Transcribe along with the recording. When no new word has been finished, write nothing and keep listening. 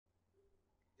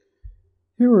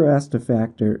Here we're asked to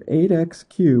factor 8x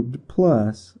cubed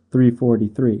plus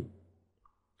 343.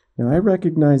 Now I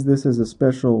recognize this as a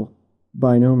special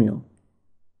binomial.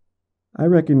 I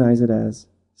recognize it as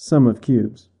sum of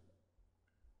cubes.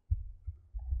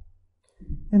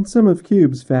 And sum of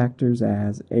cubes factors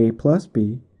as a plus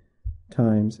b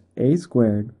times a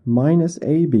squared minus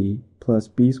ab plus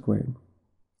b squared.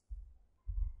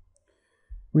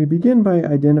 We begin by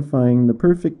identifying the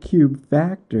perfect cube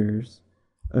factors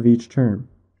of each term.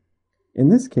 In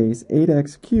this case,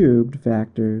 8x cubed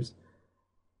factors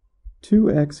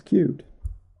 2x cubed.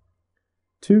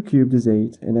 2 cubed is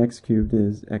 8, and x cubed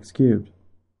is x cubed.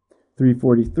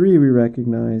 343 we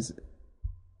recognize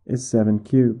is 7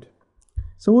 cubed.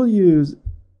 So we'll use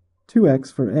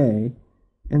 2x for a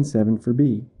and 7 for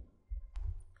b.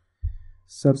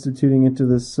 Substituting into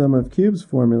the sum of cubes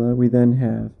formula, we then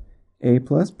have a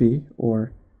plus b,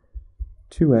 or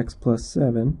 2x plus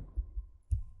 7,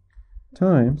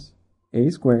 times a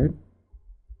squared,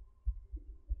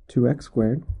 2x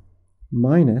squared,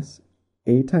 minus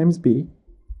a times b,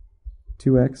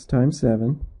 2x times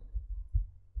 7,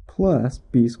 plus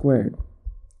b squared,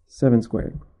 7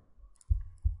 squared.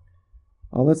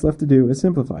 All that's left to do is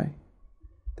simplify.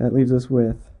 That leaves us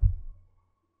with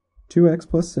 2x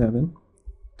plus 7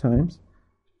 times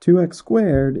 2x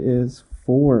squared is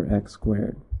 4x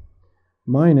squared,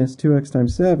 minus 2x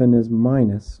times 7 is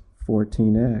minus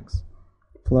 14x,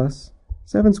 plus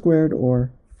 7 squared,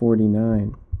 or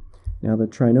 49. Now the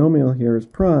trinomial here is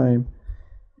prime,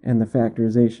 and the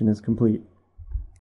factorization is complete.